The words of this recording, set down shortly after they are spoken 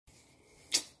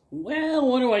Well,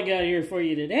 what do I got here for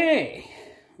you today?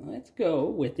 Let's go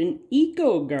with an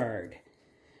ECOGARD.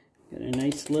 Got a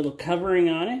nice little covering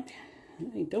on it.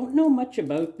 I don't know much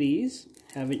about these.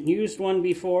 Haven't used one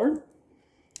before.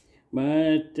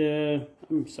 But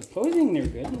I'm supposing they're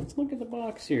good. Let's look at the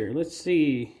box here. Let's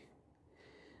see.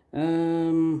 What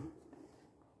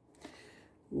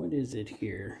is it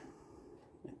here?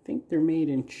 I think they're made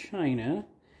in China,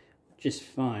 which is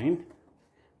fine.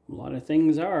 A lot of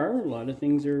things are. A lot of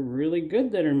things are really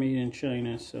good that are made in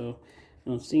China. So I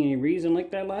don't see any reason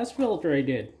like that last filter I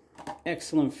did.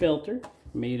 Excellent filter,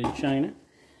 made in China.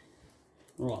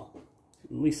 Well,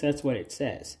 at least that's what it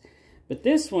says. But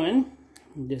this one,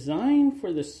 designed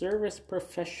for the service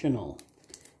professional.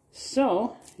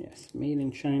 So, yes, made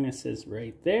in China says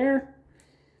right there.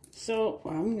 So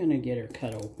I'm going to get her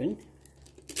cut open.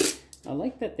 I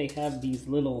like that they have these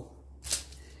little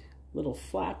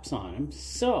flaps on them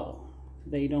so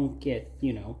they don't get,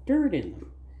 you know, dirt in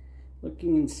them.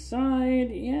 Looking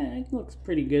inside, yeah, it looks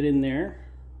pretty good in there.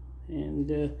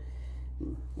 And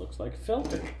looks like a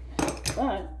filter.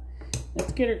 But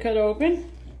let's get her cut open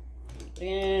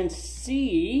and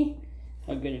see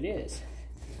how good it is.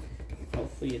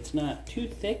 Hopefully it's not too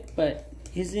thick, but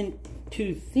isn't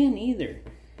too thin either.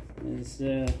 As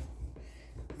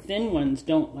thin ones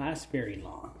don't last very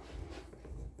long.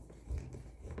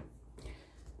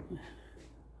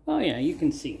 Oh yeah, you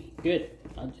can see me. Good.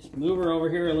 I'll just move her over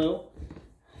here a little.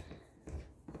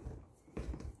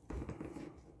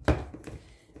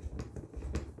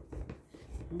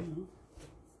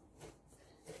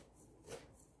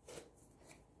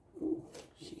 Ooh,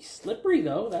 she's slippery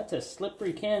though. That's a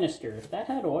slippery canister. If that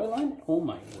had oil on it, oh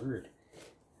my word.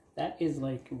 That is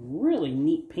like really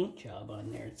neat paint job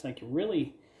on there. It's like a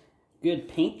really good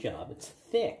paint job. It's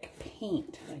thick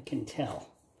paint, I can tell.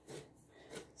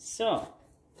 So,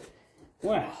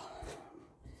 well,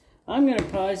 I'm going to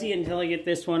pause you until I get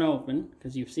this one open,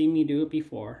 because you've seen me do it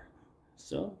before.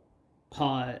 So,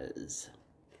 pause.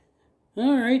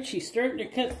 Alright, she's starting to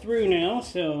cut through now,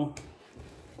 so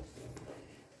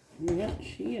yeah,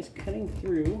 she is cutting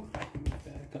through.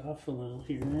 Back off a little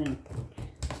here, and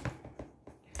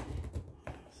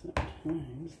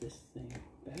sometimes this thing,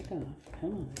 back off,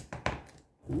 come on,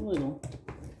 a little,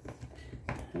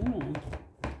 come on.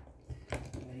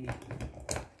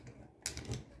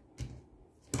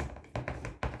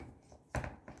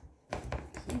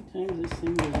 Sometimes this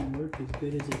thing doesn't work as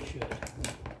good as it should.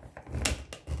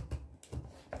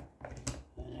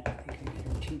 And I think I got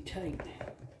her too tight.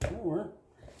 Or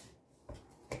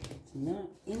it's not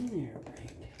in there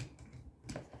right.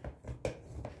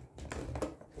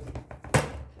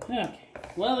 Okay,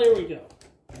 well there we go.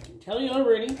 I can tell you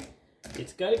already,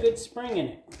 it's got a good spring in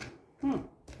it.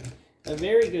 A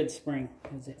very good spring,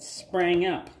 as it sprang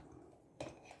up.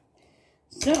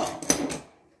 So,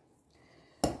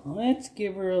 let's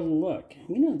give her a look.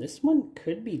 You know, this one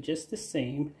could be just the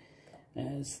same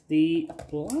as the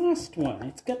last one.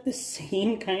 It's got the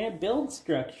same kind of build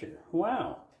structure.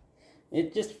 Wow.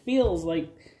 It just feels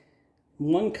like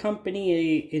one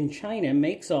company in China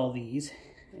makes all these,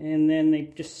 and then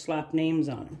they just slap names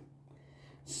on them.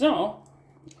 So,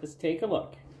 let's take a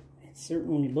look. It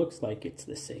certainly looks like it's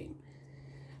the same.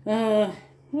 Well,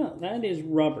 that is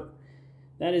rubber.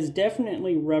 That is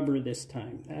definitely rubber this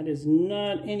time. That is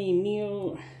not any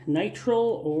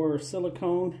nitrile or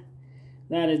silicone.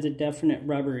 That is a definite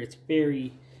rubber. It's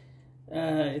very,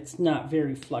 it's not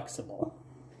very flexible.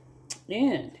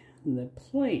 And the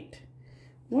plate,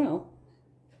 well,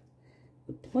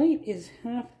 the plate is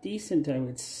half decent, I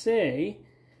would say.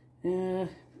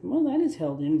 Well, that is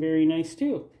held in very nice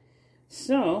too.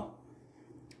 So,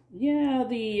 yeah,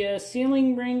 the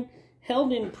sealing ring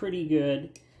held in pretty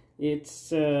good. It's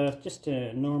just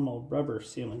a normal rubber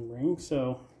sealing ring,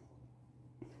 so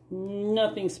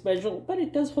nothing special, but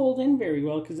it does hold in very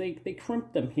well because they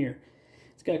crimp them here.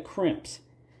 It's got crimps,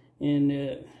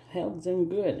 and holds in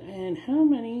good. And how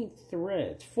many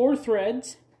threads? 4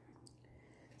 threads.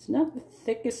 It's not the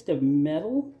thickest of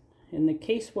metal, and the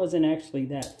case wasn't actually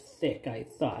that thick, I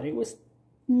thought. It was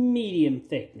medium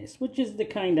thickness, which is the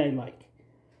kind I like.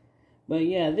 But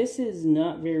yeah, this is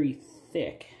not very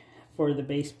thick for the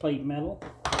base plate metal.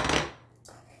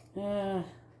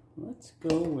 Let's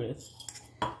go with,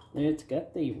 it's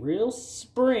got the real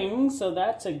spring, so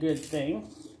that's a good thing.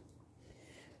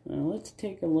 Now let's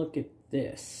take a look at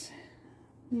this.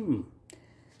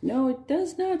 No, it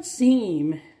does not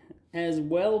seem as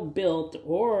well built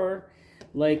or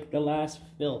like the last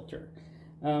filter.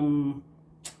 Let me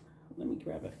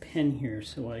grab a pen here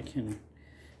so I can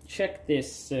check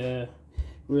this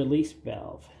release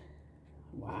valve.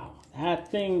 Wow, that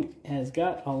thing has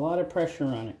got a lot of pressure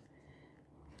on it.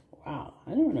 Wow,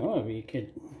 I don't know if you could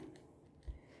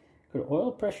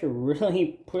oil pressure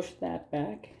really push that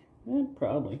back?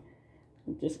 Probably.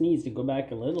 It just needs to go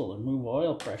back a little and move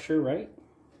oil pressure, right?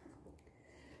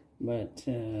 But,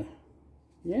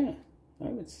 yeah, I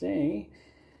would say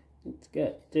it's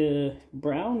got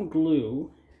brown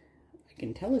glue. I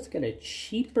can tell it's got a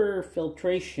cheaper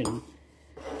filtration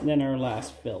than our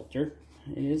last filter.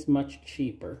 It is much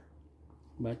cheaper.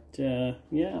 But,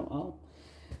 yeah,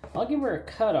 I'll give her a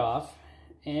cutoff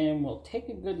and we'll take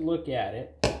a good look at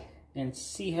it and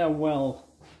see how well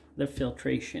the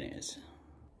filtration is.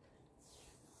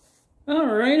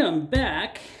 Alright, I'm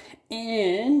back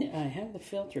and I have the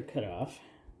filter cut off.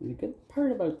 The good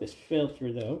part about this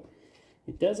filter though,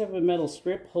 it does have a metal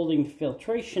strip holding the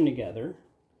filtration together,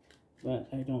 but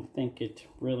I don't think it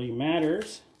really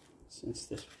matters since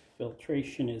this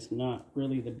filtration is not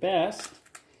really the best.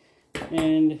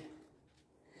 And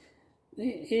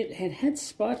it had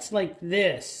spots like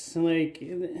this, like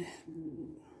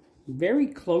very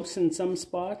close in some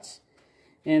spots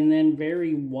and then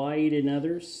very wide in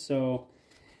others. So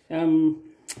I don't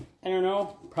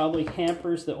know, probably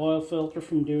hampers the oil filter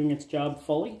from doing its job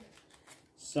fully.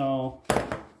 So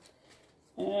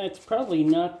it's probably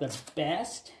not the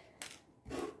best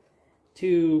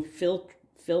to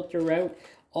filter out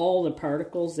all the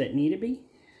particles that need to be,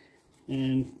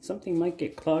 and something might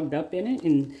get clogged up in it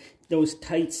in those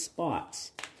tight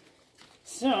spots.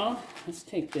 So let's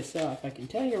take this off. I can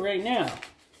tell you right now,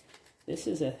 this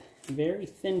is a very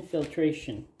thin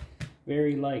filtration,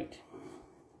 very light,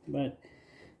 but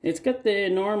it's got the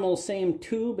normal same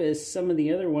tube as some of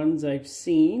the other ones I've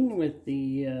seen with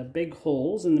the big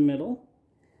holes in the middle.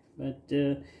 But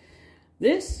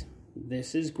this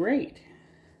is great.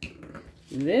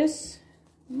 This,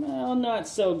 well, not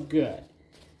so good.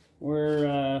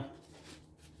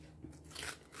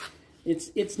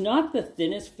 It's not the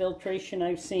thinnest filtration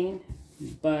I've seen,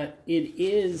 but it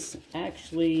is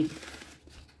actually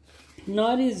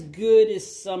not as good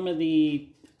as some of the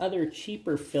other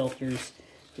cheaper filters.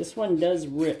 This one does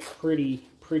rip pretty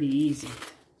easy,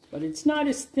 but it's not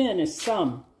as thin as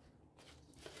some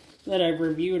that I've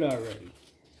reviewed already.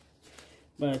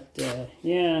 But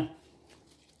yeah,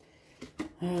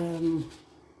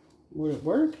 would it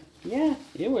work? Yeah,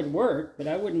 it would work, but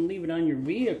I wouldn't leave it on your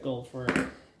vehicle for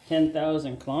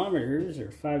 10,000 kilometers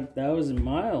or 5,000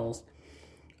 miles.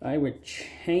 I would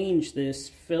change this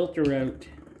filter out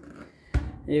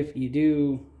if you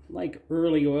do like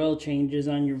early oil changes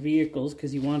on your vehicles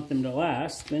because you want them to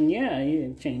last. Then yeah,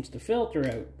 you change the filter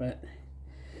out. But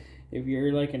if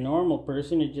you're like a normal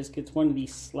person, it just gets one of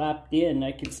these slapped in.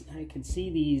 I could see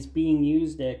these being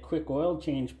used at quick oil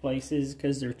change places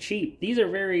because they're cheap. These are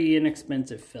very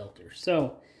inexpensive filters,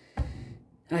 so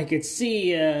I could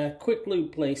see a quick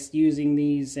lube place using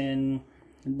these and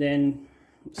then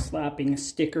slapping a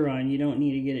sticker on. You don't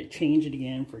need to get it changed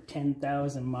again for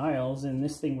 10,000 miles, and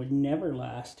this thing would never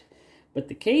last. But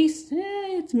the case,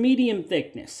 it's medium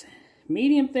thickness.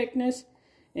 Medium thickness,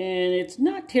 and it's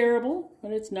not terrible,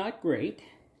 but it's not great.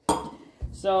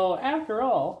 So after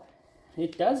all,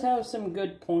 it does have some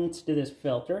good points to this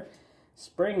filter.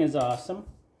 Spring is awesome.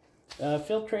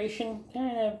 Filtration,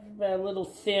 kind of a little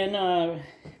thin,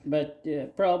 but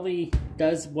probably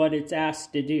does what it's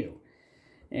asked to do.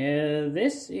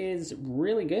 This is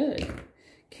really good.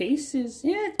 Case is,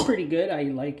 yeah, it's pretty good. I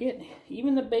like it.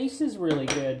 Even the base is really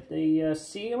good. The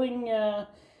sealing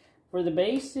for the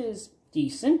base is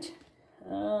decent.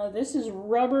 This is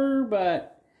rubber,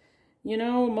 but you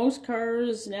know, most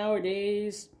cars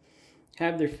nowadays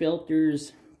have their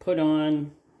filters put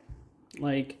on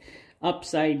like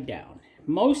upside down.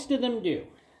 Most of them do,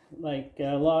 like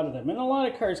a lot of them. And a lot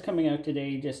of cars coming out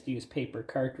today just use paper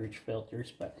cartridge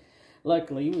filters, but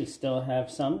luckily we still have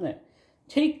some that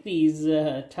take these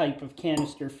type of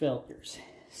canister filters.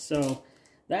 So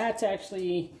that's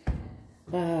actually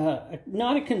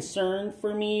not a concern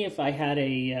for me if I had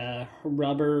a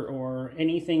rubber or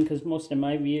anything, because most of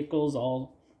my vehicles,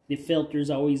 all the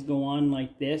filters always go on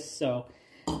like this, so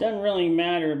it doesn't really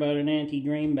matter about an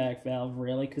anti-drain back valve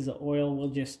really, because the oil will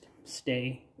just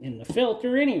stay in the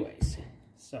filter anyways.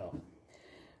 So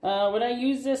would I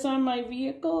use this on my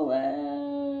vehicle?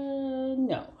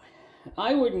 No,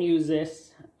 I wouldn't use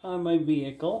this on my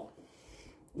vehicle.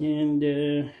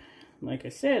 And like I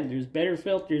said, there's better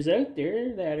filters out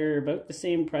there that are about the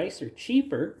same price or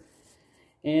cheaper,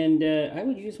 and I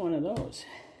would use one of those.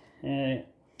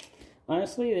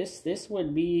 Honestly, this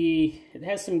would be, it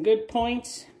has some good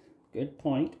points. Good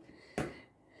point.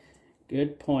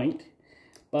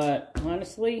 But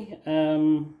honestly,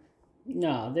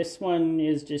 No, this one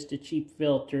is just a cheap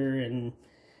filter, and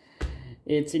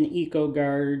it's an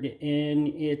ECOGARD, and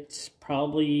it's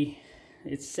probably,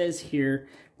 it says here,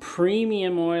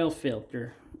 premium oil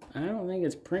filter. I don't think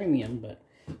it's premium, but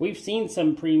we've seen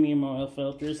some premium oil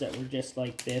filters that were just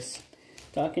like this.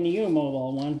 Talking to you,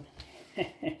 Mobile One.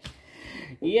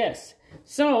 Yes,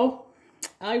 so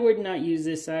I would not use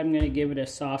this. I'm going to give it a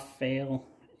soft fail,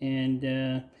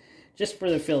 and just for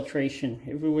the filtration.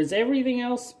 If it was everything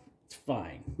else, it's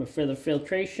fine. But for the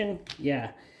filtration,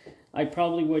 yeah, I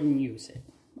probably wouldn't use it.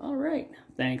 All right,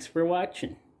 thanks for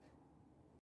watching.